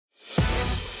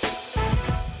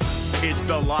It's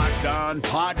the Locked On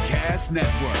Podcast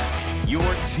Network, your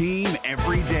team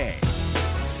every day.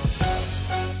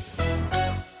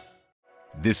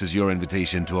 This is your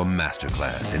invitation to a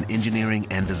masterclass in engineering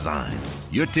and design.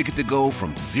 Your ticket to go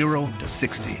from 0 to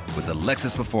 60 with the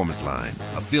Lexus Performance Line.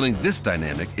 A feeling this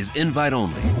dynamic is invite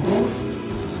only.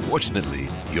 Fortunately,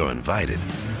 you're invited.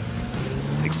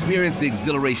 Experience the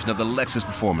exhilaration of the Lexus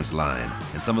Performance Line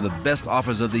and some of the best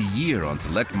offers of the year on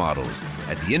select models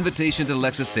at the Invitation to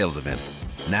Lexus sales event,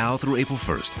 now through April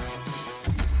 1st.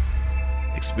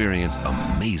 Experience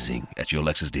amazing at your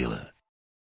Lexus dealer.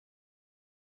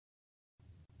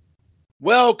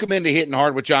 Welcome into Hittin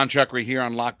Hard with John Chuckery here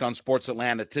on Locked On Sports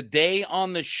Atlanta. Today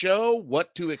on the show,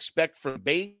 what to expect from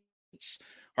Bates.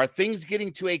 Are things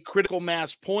getting to a critical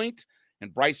mass point?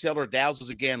 And Bryce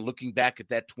Elder-Dazzles again looking back at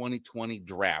that 2020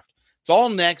 draft. It's all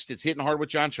next. It's Hittin Hard with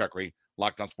John Chuckery,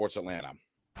 Locked On Sports Atlanta.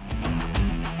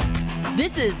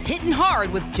 This is Hittin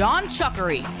Hard with John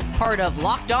Chuckery, part of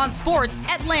Locked On Sports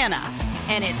Atlanta.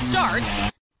 And it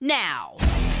starts now.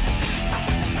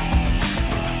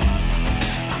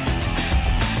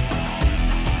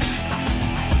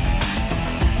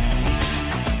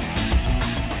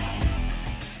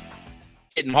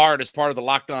 Hittin Hard is part of the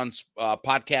Locked On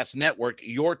Podcast Network,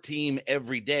 your team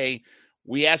every day.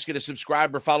 We ask you to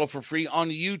subscribe or follow for free on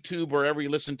YouTube, wherever you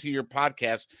listen to your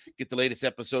podcast. Get the latest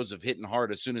episodes of Hittin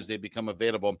Hard as soon as they become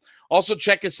available. Also,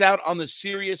 check us out on the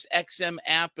Sirius XM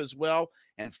app as well,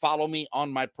 and follow me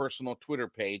on my personal Twitter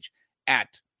page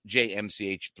at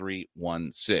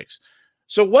JMCH316.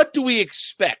 So what do we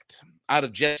expect out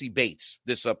of Jesse Bates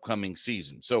this upcoming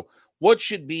season? So what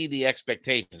should be the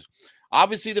expectations?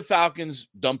 Obviously, the Falcons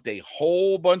dumped a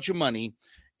whole bunch of money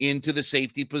into the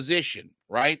safety position,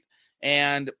 right?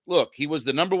 And look, he was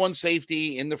the number one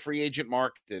safety in the free agent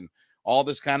market and all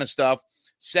this kind of stuff.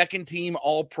 Second team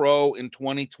All-Pro in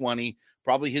 2020,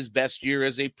 probably his best year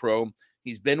as a pro.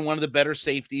 He's been one of the better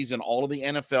safeties in all of the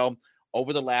NFL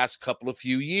over the last couple of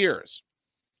few years.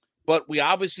 But we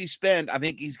obviously I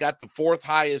think he's got the fourth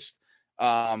highest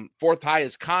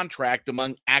contract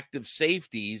among active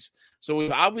safeties. So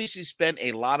we've obviously spent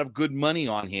a lot of good money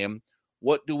on him.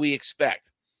 What do we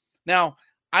expect? Now,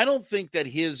 I don't think that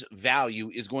his value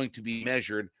is going to be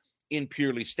measured in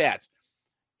purely stats.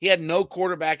 He had no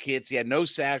quarterback hits, he had no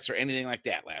sacks or anything like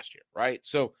that last year, right?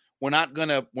 So we're not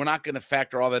gonna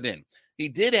factor all that in. He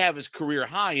did have his career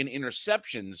high in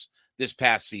interceptions this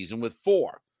past season with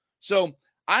 4. So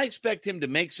I expect him to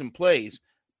make some plays.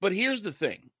 But here's the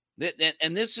thing,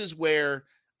 and this is where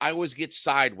I always get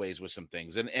sideways with some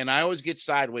things, and I always get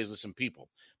sideways with some people.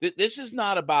 This is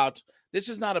not about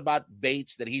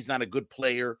Bates, that he's not a good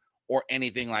player or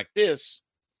anything like this.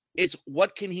 It's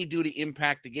what can he do to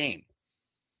impact the game?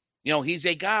 You know, he's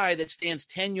a guy that stands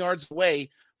 10 yards away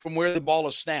from where the ball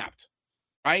is snapped,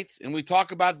 right? And we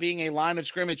talk about being a line of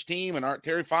scrimmage team, and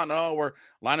Terry Fontenot, we're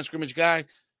line of scrimmage guy.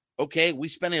 Okay, we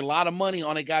spend a lot of money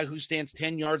on a guy who stands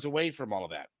 10 yards away from all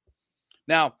of that.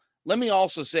 Now, let me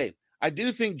also say, I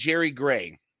do think Jerry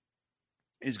Gray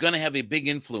is going to have a big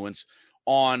influence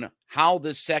on how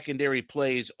this secondary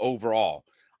plays overall.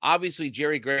 Obviously,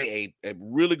 Jerry Gray, a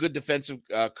really good defensive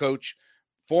coach,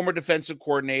 former defensive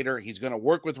coordinator. He's going to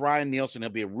work with Ryan Nielsen.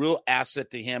 He'll be a real asset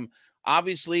to him.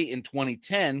 Obviously, in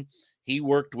 2010, he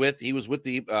was with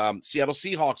the Seattle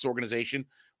Seahawks organization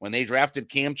when they drafted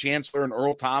Cam Chancellor and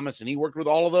Earl Thomas, and he worked with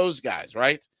all of those guys,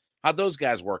 right? How'd those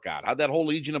guys work out? How'd that whole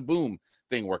Legion of Boom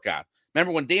thing work out?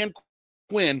 Remember when Dan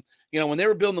Quinn, when they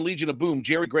were building the Legion of Boom,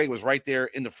 Jerry Gray was right there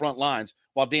in the front lines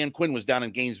while Dan Quinn was down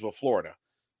in Gainesville, Florida.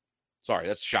 Sorry,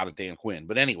 that's a shot at Dan Quinn.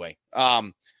 But anyway,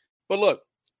 but look,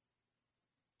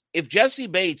 if Jesse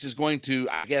Bates is going to,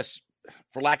 I guess,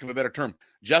 for lack of a better term,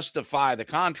 justify the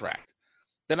contract,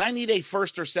 then I need a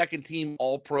first or second team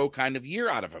All-Pro kind of year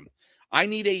out of him. I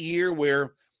need a year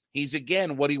where he's,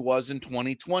 again, what he was in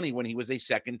 2020 when he was a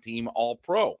second team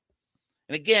All-Pro.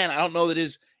 And again, I don't know that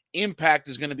his impact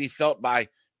is going to be felt by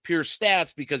pure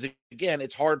stats because, again,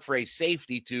 it's hard for a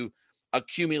safety to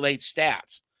accumulate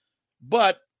stats.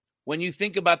 But when you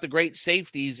think about the great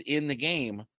safeties in the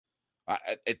game,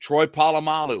 Troy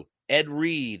Polamalu, Ed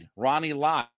Reed, Ronnie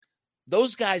Lott,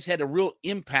 those guys had a real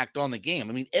impact on the game.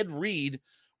 I mean, Ed Reed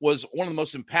was one of the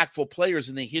most impactful players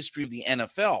in the history of the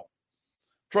NFL.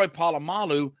 Troy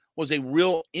Polamalu was a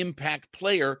real impact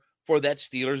player for that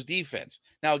Steelers defense.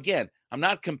 Now, again, I'm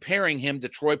not comparing him to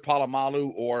Troy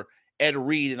Polamalu or Ed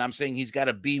Reed, and I'm saying he's got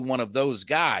to be one of those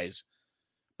guys.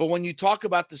 But when you talk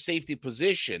about the safety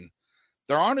position,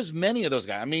 there aren't as many of those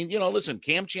guys. I mean, listen,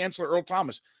 Cam Chancellor, Earl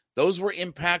Thomas, those were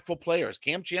impactful players.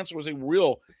 Cam Chancellor was a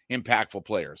real impactful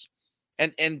player.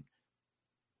 And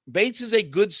Bates is a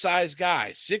good-sized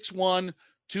guy, 6'1",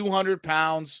 200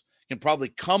 pounds, can probably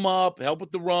come up, help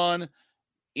with the run,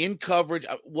 in coverage,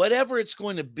 whatever it's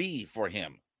going to be for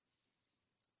him.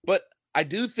 But I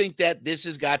do think that this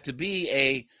has got to be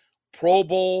a Pro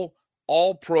Bowl,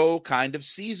 all-pro kind of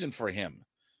season for him.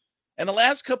 And the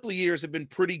last couple of years have been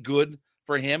pretty good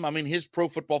for him. I mean, his Pro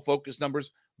Football Focus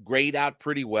numbers grade out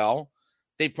pretty well.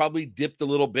 They probably dipped a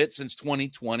little bit since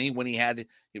 2020 when he had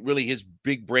really his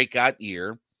big breakout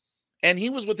year. And he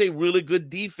was with a really good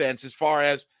defense as far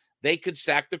as they could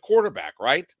sack the quarterback,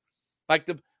 right? Like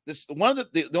the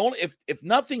only, if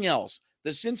nothing else,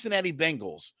 the Cincinnati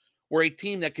Bengals were a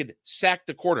team that could sack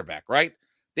the quarterback, right?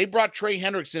 They brought Trey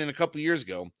Hendrickson in a couple of years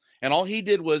ago, and all he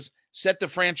did was set the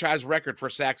franchise record for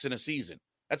sacks in a season.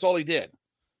 That's all he did.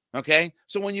 Okay?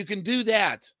 So when you can do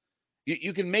that,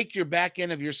 you can make your back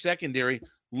end of your secondary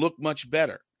look much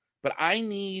better. But I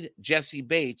need Jesse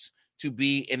Bates to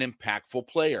be an impactful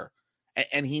player,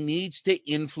 and he needs to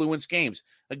influence games.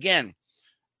 Again,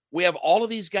 we have all of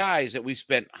these guys that we've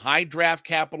spent high draft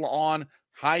capital on,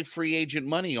 high free agent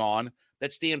money on,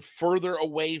 that stand further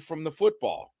away from the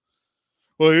football.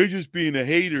 Well, you're just being a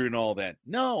hater and all that.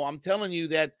 No, I'm telling you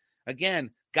that,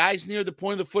 again, guys near the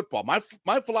point of the football.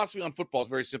 My philosophy on football is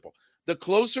very simple. The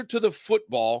closer to the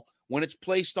football when it's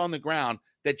placed on the ground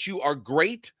that you are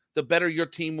great, the better your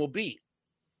team will be.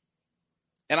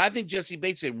 And I think Jesse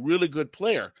Bates is a really good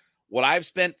player. Would I have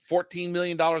spent $14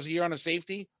 million a year on a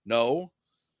safety? No.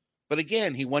 But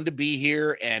again, he wanted to be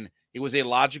here, and it was a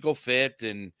logical fit.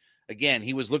 And again,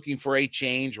 he was looking for a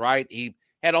change, right? He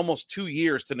had almost 2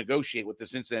 years to negotiate with the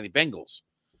Cincinnati Bengals.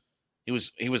 He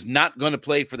was not going to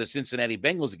play for the Cincinnati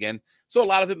Bengals again. So a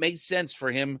lot of it made sense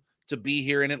for him to be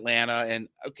here in Atlanta. And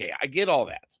okay, I get all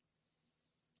that.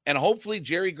 And hopefully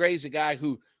Jerry Gray's a guy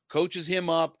who coaches him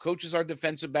up, coaches our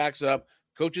defensive backs up,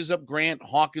 coaches up Grant,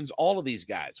 Hawkins, all of these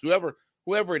guys,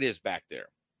 whoever it is back there.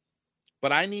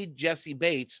 But I need Jesse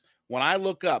Bates. When I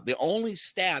look up, the only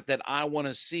stat that I want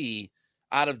to see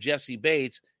out of Jesse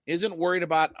Bates I'm not worried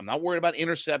about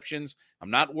interceptions.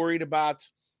 I'm not worried about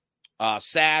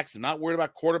sacks. I'm not worried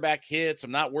about quarterback hits.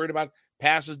 I'm not worried about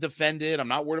passes defended. I'm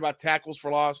not worried about tackles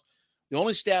for loss. The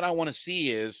only stat I want to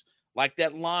see is like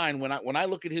that line when I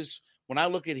look at his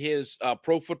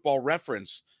Pro Football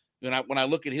Reference. When I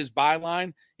look at his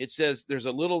byline, it says there's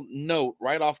a little note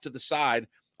right off to the side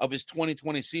of his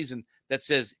 2020 season that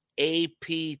says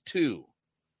AP2.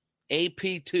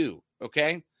 AP2,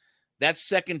 okay? That's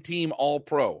second team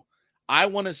All-Pro. I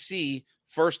want to see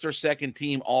first or second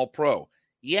team All-Pro.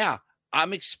 Yeah,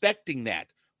 I'm expecting that.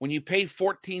 When you pay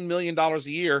 $14 million a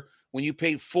year, when you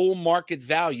pay full market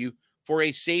value for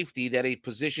a safety that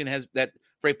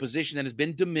for a position that has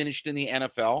been diminished in the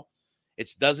NFL, it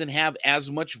doesn't have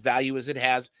as much value as it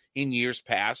has in years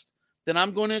past, then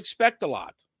I'm going to expect a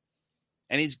lot.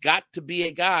 And he's got to be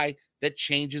a guy that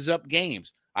changes up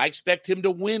games. I expect him to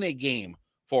win a game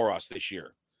for us this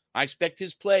year. I expect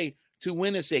his play to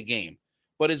win us a game.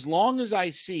 But as long as I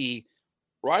see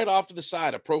right off to the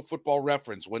side of Pro Football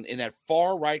Reference, when in that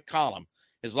far right column,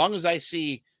 as long as I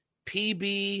see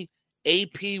PB,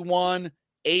 AP1,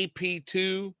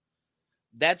 AP2,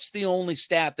 that's the only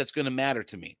stat that's going to matter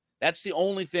to me. That's the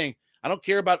only thing. I don't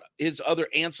care about his other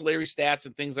ancillary stats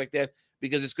and things like that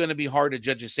because it's going to be hard to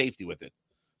judge his safety with it.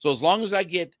 So as long as I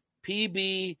get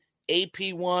PB,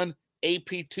 AP1,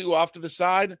 AP2 off to the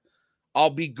side, I'll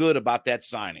be good about that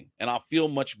signing, and I'll feel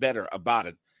much better about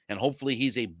it. And hopefully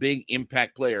he's a big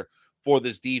impact player for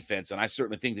this defense, and I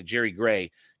certainly think that Jerry Gray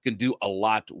can do a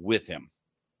lot with him.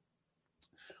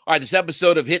 All right, this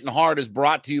episode of Hittin' Hard is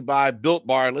brought to you by Built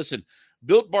Bar. Listen,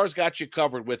 Built Bar's got you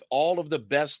covered with all of the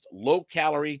best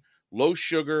low-calorie,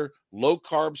 low-sugar,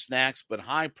 low-carb snacks, but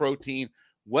high protein.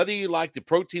 Whether you like the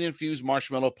protein-infused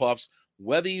marshmallow puffs,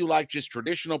 whether you like just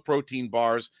traditional protein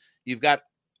bars, you've got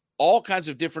all kinds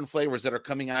of different flavors that are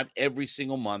coming out every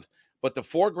single month. But the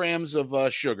 4 grams of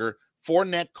sugar, 4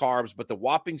 net carbs, but the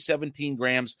whopping 17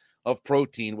 grams of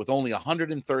protein with only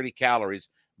 130 calories,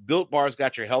 Built Bar's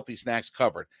got your healthy snacks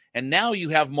covered. And now you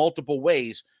have multiple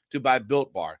ways to buy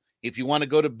Built Bar. If you want to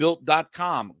go to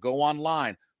Built.com, go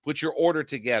online, put your order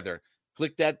together,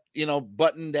 click that,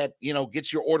 button that,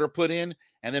 gets your order put in,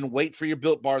 and then wait for your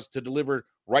Built Bars to deliver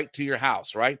right to your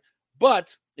house, right?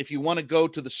 But if you want to go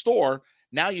to the store,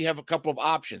 now you have a couple of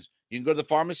options. You can go to the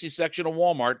pharmacy section of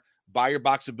Walmart, buy your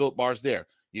box of Built Bars there.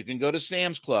 You can go to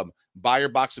Sam's Club, buy your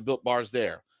box of Built Bars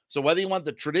there. So whether you want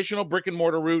the traditional brick and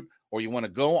mortar route or you want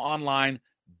to go online,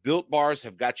 Built Bars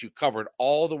have got you covered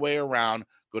all the way around.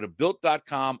 Go to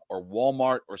Built.com or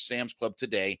Walmart or Sam's Club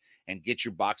today and get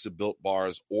your box of Built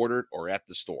Bars ordered or at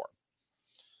the store.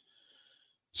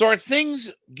 So are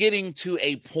things getting to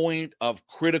a point of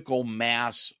critical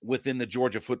mass within the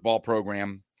Georgia football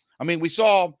program? I mean, we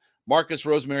saw Marcus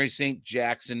Rosemary St.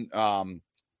 Jackson,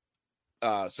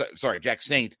 Jack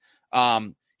Saint.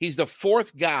 He's the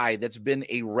fourth guy that's been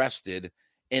arrested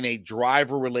in a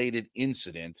driver-related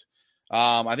incident.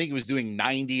 I think he was doing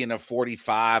 90 and a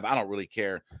 45. I don't really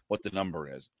care what the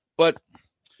number is. But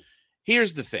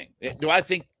here's the thing. Do I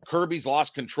think Kirby's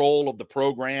lost control of the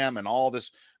program and all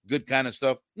this good kind of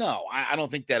stuff? No, I don't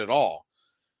think that at all.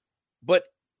 But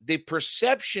the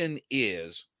perception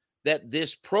is that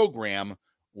this program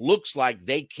looks like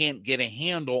they can't get a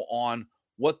handle on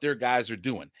what their guys are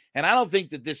doing. And I don't think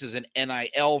that this is an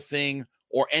NIL thing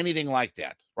or anything like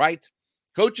that, right?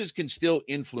 Coaches can still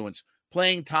influence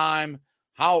playing time,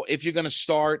 if you're going to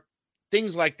start,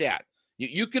 things like that.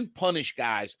 You can punish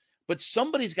guys, but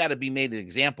somebody's got to be made an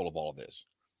example of all of this.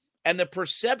 And the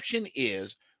perception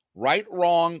is, right,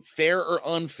 wrong, fair, or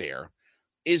unfair,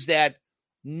 is that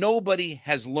nobody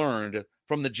has learned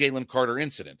from the Jalen Carter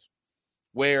incident,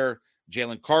 where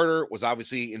Jalen Carter was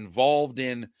obviously involved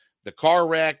in the car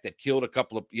wreck that killed a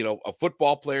couple of, a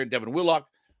football player, Devin Willock,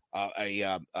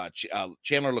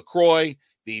 Chandler LaCroix,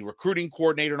 the recruiting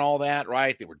coordinator and all that,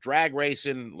 right? They were drag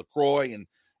racing LaCroix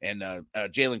and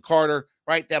Jalen Carter,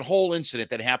 right? That whole incident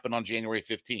that happened on January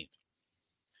 15th.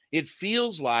 It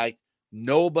feels like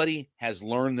nobody has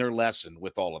learned their lesson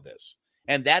with all of this.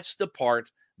 And that's the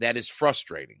part that is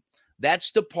frustrating.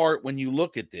 That's the part when you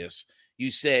look at this,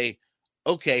 you say,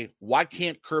 okay, why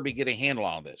can't Kirby get a handle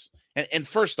on this? And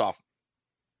first off,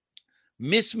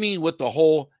 miss me with the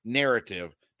whole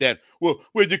narrative that, well,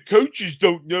 the coaches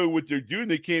don't know what they're doing.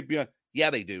 They can't be on. Yeah,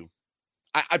 they do.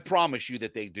 I promise you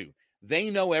that they do. They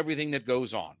know everything that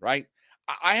goes on, right?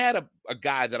 I had a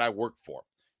guy that I worked for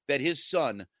that his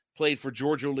son played for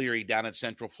George O'Leary down in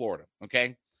Central Florida,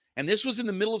 okay? And this was in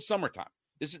the middle of summertime.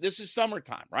 This is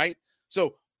summertime, right?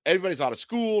 So everybody's out of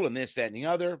school and this, that, and the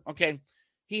other, okay?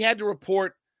 He had to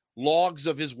report logs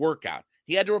of his workout.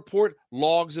 He had to report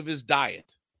logs of his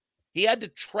diet. He had to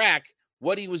track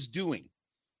what he was doing.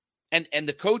 And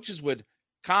the coaches would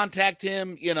contact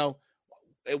him,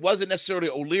 it wasn't necessarily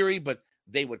O'Leary, but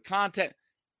they would contact.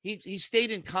 He stayed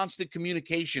in constant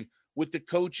communication with the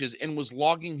coaches and was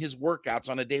logging his workouts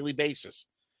on a daily basis.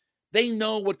 They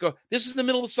know this is the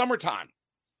middle of summertime.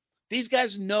 These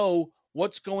guys know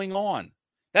what's going on.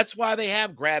 That's why they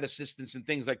have grad assistants and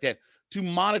things like that to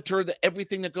monitor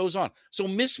everything that goes on. So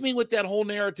miss me with that whole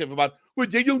narrative about, well,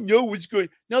 they don't know what's going on.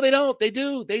 No, they don't. They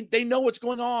do. They know what's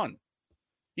going on.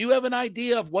 You have an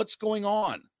idea of what's going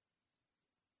on.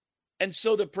 And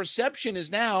so the perception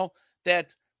is now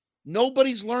that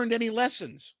nobody's learned any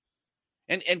lessons.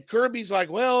 And Kirby's like,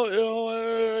 well,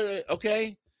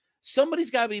 okay,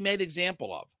 somebody's got to be made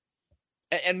example of.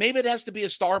 And maybe it has to be a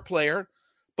star player,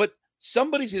 but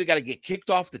somebody's either got to get kicked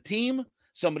off the team,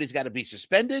 somebody's got to be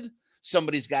suspended,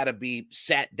 somebody's got to be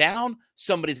sat down,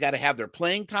 somebody's got to have their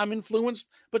playing time influenced,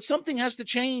 but something has to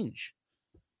change.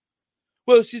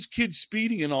 Well, it's just kids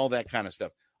speeding and all that kind of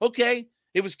stuff. Okay,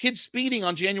 it was kids speeding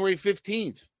on January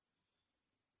 15th.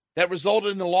 That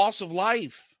resulted in the loss of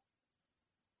life.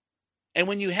 And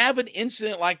when you have an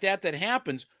incident like that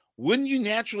happens, wouldn't you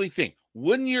naturally think,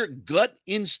 wouldn't your gut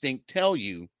instinct tell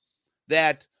you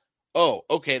that, oh,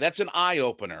 okay, that's an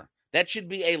eye-opener. That should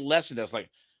be a lesson. That's like,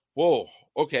 whoa,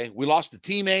 okay, we lost a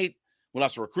teammate, we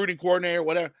lost a recruiting coordinator,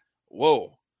 whatever.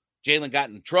 Whoa, Jalen got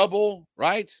in trouble,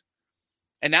 right?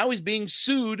 And now he's being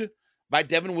sued by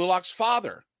Devin Willock's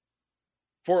father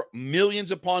for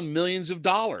millions upon millions of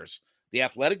dollars. The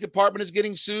athletic department is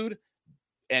getting sued,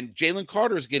 and Jalen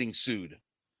Carter is getting sued.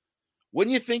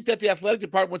 Wouldn't you think that the athletic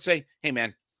department would say, hey,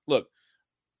 man, look,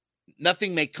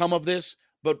 nothing may come of this,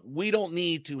 but we don't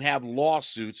need to have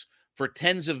lawsuits for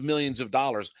tens of millions of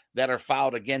dollars that are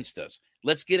filed against us.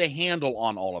 Let's get a handle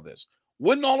on all of this.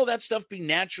 Wouldn't all of that stuff be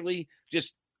naturally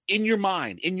just in your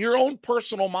mind, in your own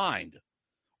personal mind?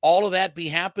 All of that be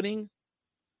happening?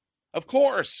 Of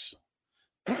course.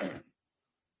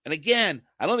 And again,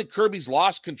 I don't think Kirby's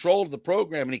lost control of the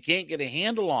program and he can't get a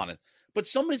handle on it. But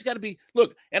somebody's got to be,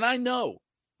 look, and I know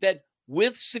that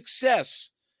with success,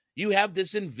 you have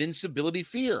this invincibility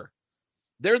fear.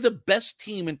 They're the best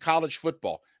team in college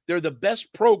football. They're the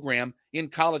best program in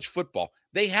college football.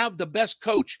 They have the best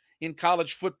coach in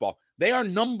college football. They are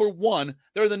number one.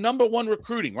 They're the number one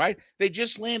recruiting, right? They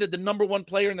just landed the number one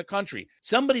player in the country.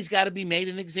 Somebody's got to be made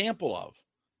an example of.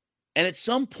 And at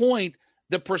some point,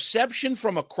 the perception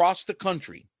from across the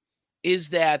country is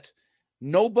that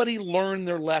nobody learned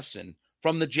their lesson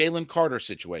from the Jalen Carter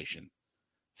situation.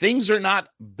 Things are not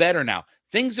better now.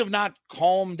 Things have not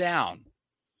calmed down.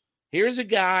 Here's a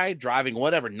guy driving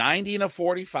whatever, 90 and a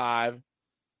 45.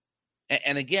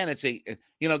 And again, it's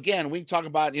again, we talk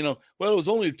about, well, it was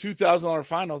only a $2,000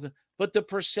 fine. But the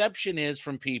perception is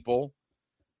from people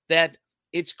that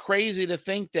it's crazy to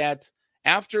think that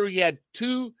after he had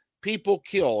 2 people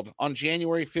killed on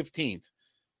January 15th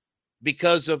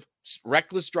because of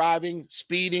reckless driving,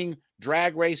 speeding,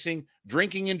 drag racing,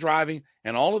 drinking and driving,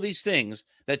 and all of these things,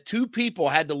 that 2 people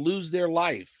had to lose their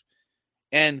life.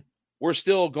 And we're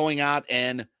still going out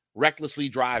and recklessly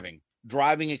driving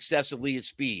excessively at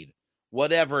speed,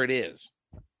 whatever it is.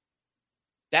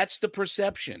 That's the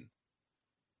perception.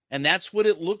 And that's what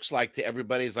it looks like to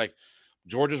everybody. It's like,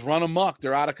 Georgia's run amok.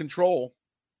 They're out of control.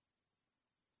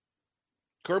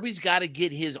 Kirby's got to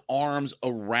get his arms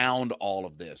around all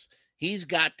of this. He's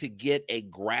got to get a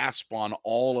grasp on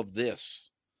all of this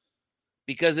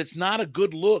because it's not a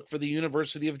good look for the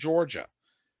University of Georgia.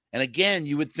 And again,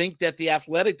 you would think that the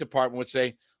athletic department would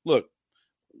say, look,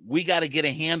 we got to get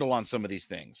a handle on some of these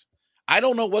things. I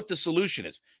don't know what the solution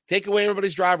is. Take away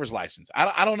everybody's driver's license.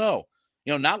 I don't know.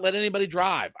 Not let anybody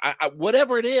drive.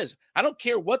 Whatever it is, I don't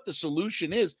care what the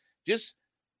solution is. Just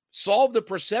solve the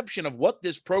perception of what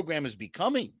this program is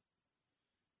becoming.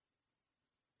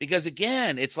 Because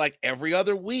again, it's like every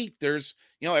other week, there's,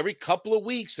 every couple of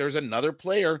weeks, there's another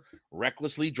player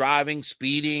recklessly driving,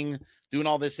 speeding, doing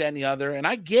all this, that, and the other. And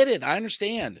I get it. I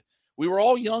understand. We were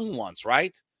all young once,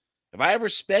 right? If I ever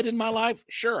sped in my life,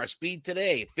 sure, I speed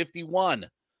today at 51.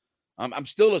 I'm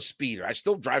still a speeder. I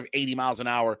still drive 80 miles an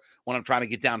hour when I'm trying to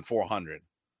get down 400.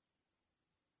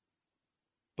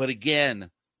 But again,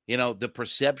 the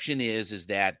perception is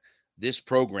that this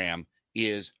program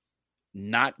is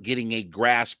not getting a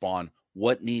grasp on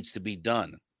what needs to be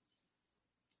done.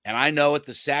 And I know at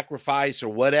the sacrifice or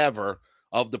whatever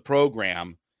of the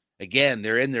program, again,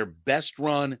 they're in their best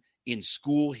run in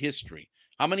school history.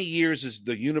 How many years has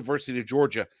the University of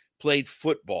Georgia played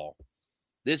football?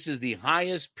 This is the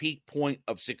highest peak point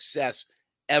of success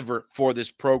ever for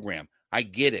this program. I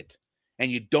get it.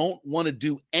 And you don't want to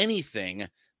do anything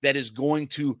that is going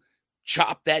to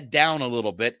chop that down a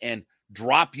little bit and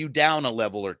drop you down a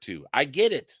level or two. I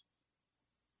get it.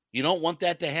 You don't want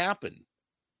that to happen.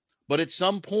 But at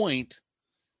some point,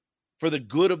 for the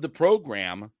good of the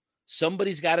program,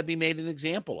 somebody's got to be made an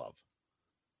example of.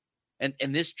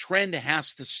 And this trend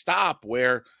has to stop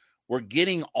where we're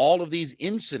getting all of these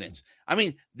incidents. I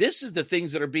mean, this is the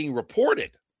things that are being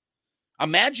reported.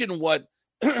 Imagine what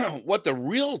the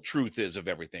real truth is of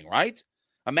everything, right?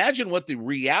 Imagine what the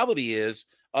reality is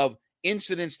of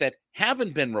incidents that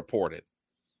haven't been reported,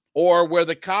 or where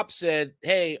the cop said,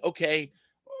 hey, okay,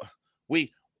 we'll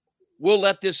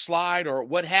let this slide, or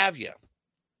what have you,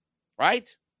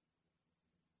 right?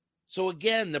 So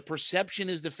again, the perception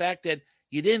is the fact that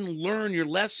you didn't learn your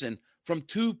lesson from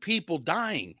 2 people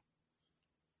dying.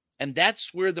 And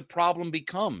that's where the problem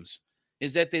becomes,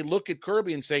 is that they look at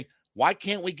Kirby and say, why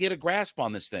can't we get a grasp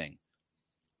on this thing?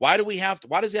 Why does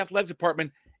the athletic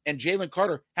department and Jalen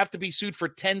Carter have to be sued for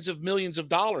tens of millions of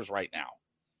dollars right now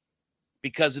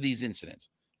because of these incidents?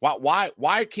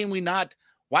 Why can we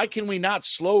not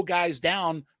slow guys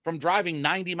down from driving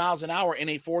 90 miles an hour in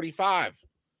a 45?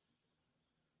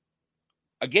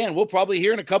 Again, we'll probably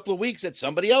hear in a couple of weeks that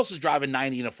somebody else is driving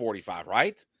 90 in a 45,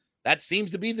 right? That seems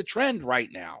to be the trend right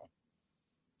now.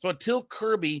 So until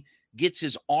Kirby gets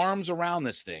his arms around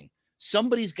this thing,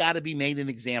 somebody's got to be made an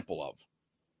example of.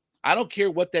 I don't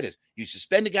care what that is. You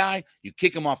suspend a guy, you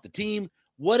kick him off the team,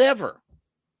 whatever.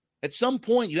 At some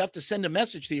point, you have to send a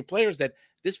message to your players that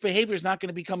this behavior is not going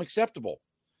to become acceptable.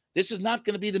 This is not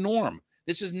going to be the norm.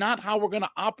 This is not how we're going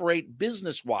to operate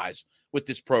business-wise with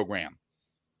this program.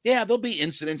 Yeah, there'll be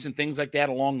incidents and things like that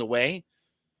along the way,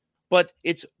 but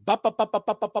it's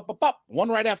one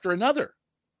right after another.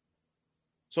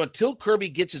 So until Kirby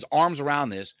gets his arms around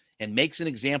this and makes an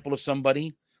example of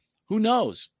somebody, who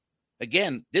knows?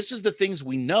 Again, this is the things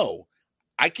we know.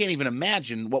 I can't even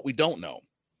imagine what we don't know.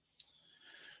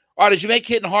 All right, as you make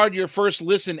Hittin' Hard your first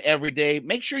listen every day,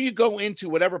 make sure you go into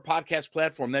whatever podcast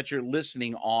platform that you're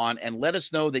listening on and let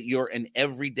us know that you're an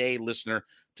everyday listener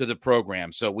to the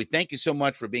program. So we thank you so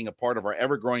much for being a part of our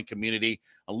ever-growing community.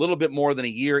 A little bit more than a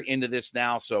year into this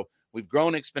now, so we've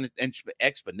grown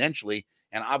exponentially,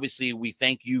 and obviously we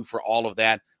thank you for all of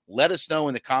that. Let us know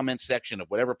in the comments section of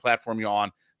whatever platform you're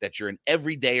on that you're an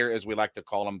everydayer, as we like to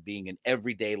call them, being an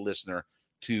everyday listener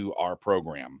to our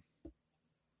program.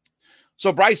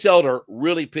 So Bryce Elder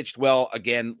really pitched well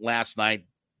again last night.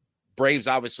 Braves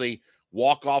obviously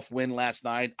walk-off win last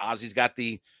night. Ozzy's got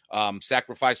the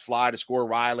sacrifice fly to score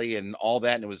Riley and all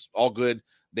that, and it was all good.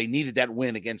 They needed that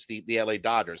win against the LA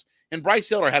Dodgers. And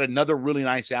Bryce Elder had another really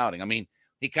nice outing. I mean,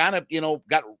 he kind of,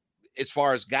 got as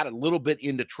far as got a little bit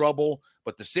into trouble,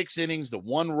 but the 6 innings, the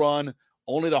 1 run,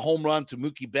 only the home run to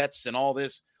Mookie Betts and all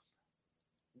this.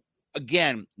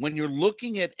 Again, when you're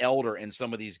looking at Elder and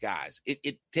some of these guys,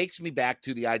 it takes me back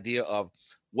to the idea of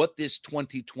what this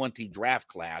 2020 draft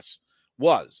class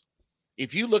was.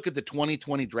 If you look at the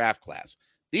 2020 draft class,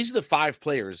 these are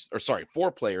the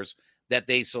 4 players that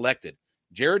they selected.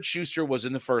 Jared Schuster was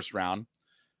in the first round.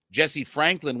 Jesse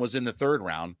Franklin was in the third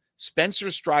round.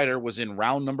 Spencer Strider was in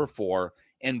round number 4,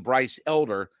 and Bryce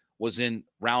Elder was in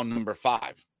round number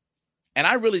 5. And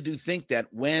I really do think that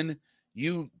when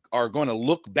you are going to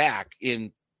look back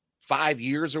in 5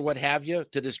 years or what have you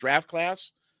to this draft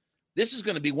class, this is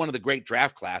going to be one of the great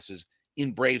draft classes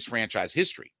in Braves franchise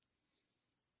history.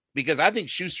 Because I think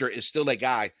Schuster is still a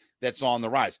guy that's on the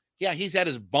rise. Yeah, he's had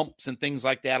his bumps and things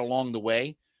like that along the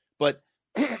way, but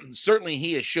certainly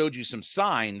he has showed you some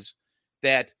signs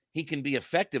that he can be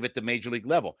effective at the major league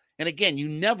level. And again, you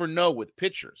never know with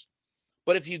pitchers.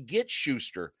 But if you get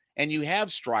Schuster and you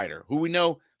have Strider, who we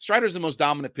know Strider's the most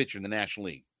dominant pitcher in the National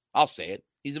League. I'll say it.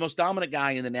 He's the most dominant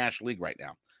guy in the National League right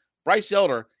now. Bryce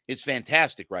Elder is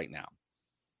fantastic right now.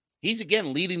 He's,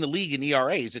 again, leading the league in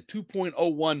ERA. He's at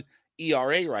 2.01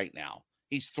 ERA right now.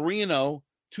 He's 3-0,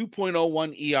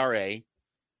 2.01 ERA.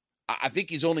 I think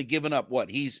he's only given up what?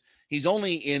 He's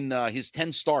only in his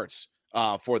 10 starts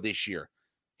for this year.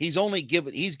 He's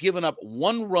given up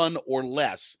 1 run or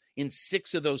less in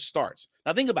 6 of those starts.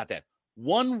 Now think about that.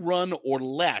 1 run or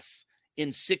less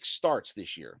in 6 starts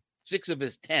this year. 6 of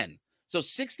his 10. So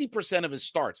 60% of his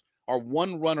starts are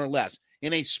 1 run or less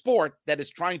in a sport that is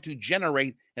trying to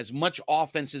generate as much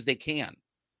offense as they can.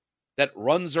 That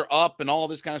runs are up and all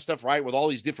this kind of stuff, right? With all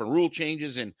these different rule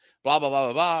changes and blah, blah,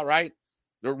 blah, blah, blah, right?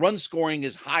 The run scoring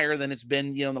is higher than it's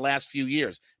been, in the last few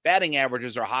years. Batting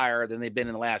averages are higher than they've been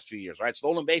in the last few years, right?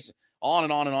 Stolen bases, on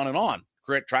and on and on and on.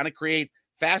 Trying to create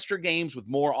faster games with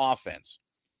more offense.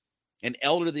 And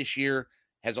Elder this year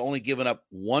has only given up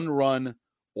 1 run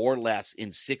or less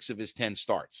in 6 of his 10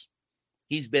 starts.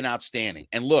 He's been outstanding.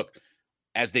 And look,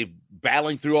 as they're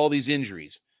battling through all these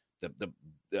injuries,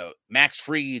 the Max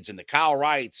Frieds and the Kyle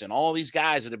Wrights and all these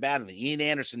guys that are battling, Ian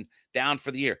Anderson down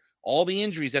for the year, all the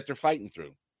injuries that they're fighting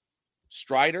through,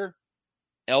 Strider,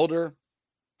 Elder,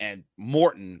 and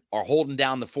Morton are holding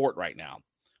down the fort right now.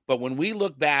 But when we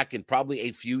look back in probably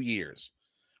a few years,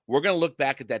 we're going to look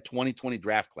back at that 2020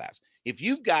 draft class. If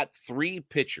you've got 3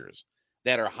 pitchers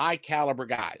that are high caliber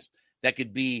guys that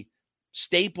could be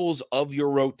staples of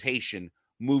your rotation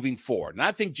moving forward, and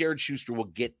I think Jared Schuster will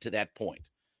get to that point.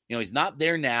 He's not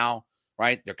there now,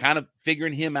 right? They're kind of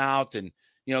figuring him out. And,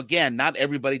 again, not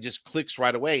everybody just clicks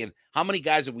right away. And how many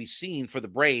guys have we seen for the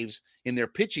Braves in their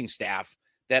pitching staff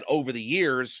that over the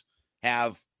years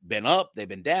have been up, they've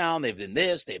been down, they've been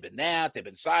this, they've been that, they've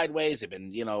been sideways, they've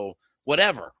been,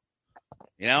 whatever.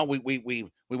 We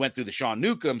went through the Sean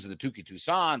Newcombs and the Tuki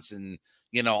Toussaints and,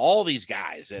 all these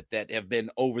guys that have been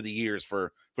over the years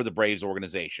for the Braves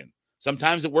organization.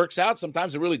 Sometimes it works out,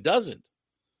 sometimes it really doesn't.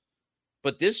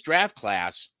 But this draft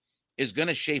class is going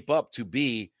to shape up to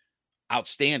be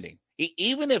outstanding.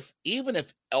 Even if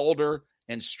Elder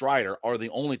and Strider are the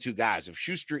only 2 guys, if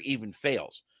Schuster even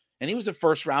fails, and he was a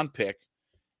first-round pick,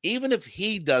 even if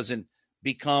he doesn't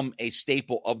become a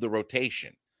staple of the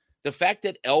rotation, the fact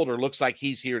that Elder looks like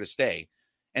he's here to stay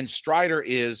and Strider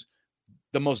is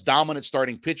the most dominant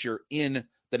starting pitcher in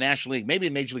the National League, maybe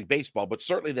in Major League Baseball, but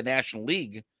certainly the National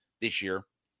League this year,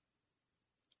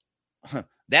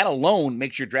 that alone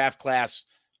makes your draft class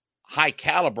high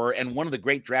caliber and one of the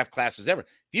great draft classes ever.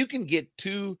 If you can get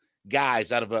 2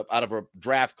 guys out of a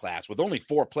draft class with only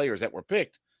 4 players that were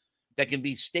picked that can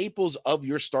be staples of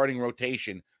your starting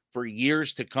rotation for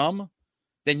years to come,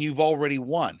 then you've already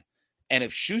won. And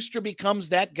if Schuster becomes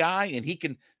that guy and he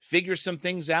can figure some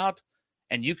things out,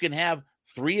 and you can have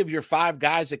 3 of your 5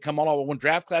 guys that come all in one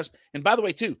draft class. And by the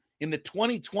way, too, in the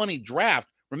 2020 draft,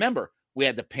 remember, we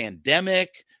had the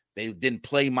pandemic. They didn't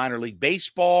play minor league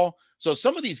baseball. So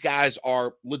some of these guys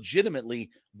are legitimately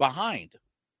behind.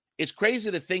 It's crazy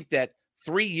to think that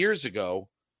 3 years ago,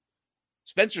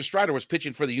 Spencer Strider was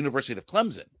pitching for the University of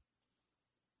Clemson.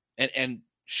 And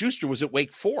Schuster was at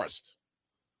Wake Forest.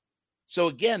 So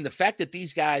again, the fact that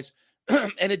these guys,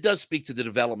 and it does speak to the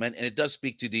development and it does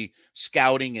speak to the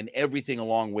scouting and everything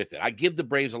along with it. I give the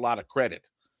Braves a lot of credit.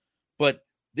 But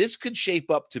this could shape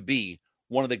up to be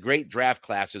one of the great draft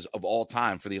classes of all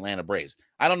time for the Atlanta Braves.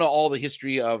 I don't know all the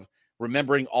history of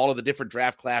remembering all of the different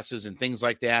draft classes and things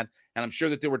like that. And I'm sure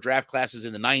that there were draft classes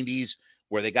in the 90s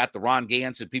where they got the Ron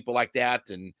Gantz and people like that.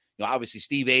 And, obviously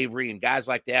Steve Avery and guys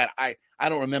like that. I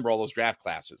don't remember all those draft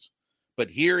classes. But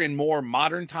here in more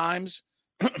modern times,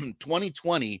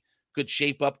 2020 could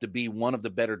shape up to be one of the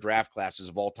better draft classes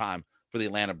of all time for the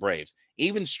Atlanta Braves.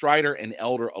 Even Strider and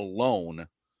Elder alone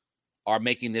are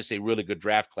making this a really good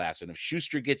draft class. And if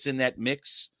Schuster gets in that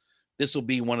mix, this will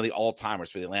be one of the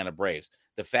all-timers for the Atlanta Braves.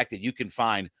 The fact that you can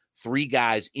find 3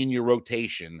 guys in your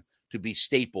rotation to be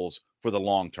staples for the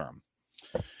long term.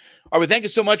 All right, well, thank you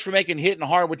so much for making Hittin'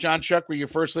 Hard with John Chuckery your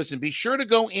first listen. Be sure to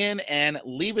go in and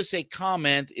leave us a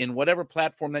comment in whatever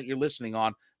platform that you're listening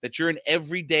on that you're an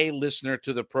everyday listener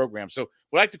to the program. So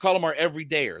we like to call them our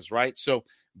everydayers, right? So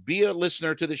be a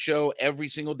listener to the show every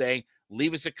single day.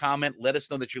 Leave us a comment. Let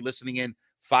us know that you're listening in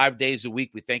 5 days a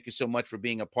week. We thank you so much for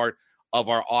being a part of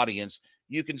our audience.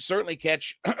 You can certainly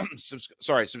catch,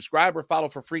 subscribe or follow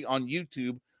for free on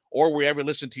YouTube or wherever you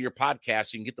listen to your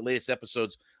podcast. You can get the latest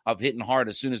episodes of Hittin' Hard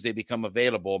as soon as they become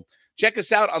available. Check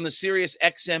us out on the Sirius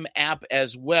XM app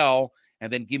as well,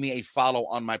 and then give me a follow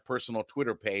on my personal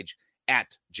Twitter page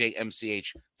at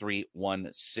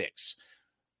JMCH316.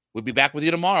 We'll be back with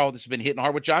you tomorrow. This has been Hittin'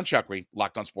 Hard with John Chuckery,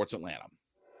 Locked on Sports Atlanta.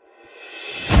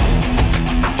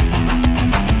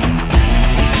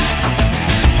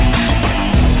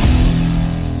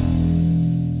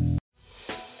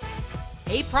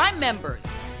 Hey, Prime members,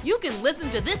 you can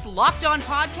listen to this Locked On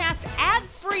podcast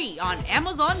ad-free on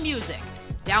Amazon Music.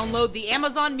 Download the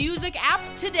Amazon Music app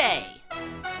today.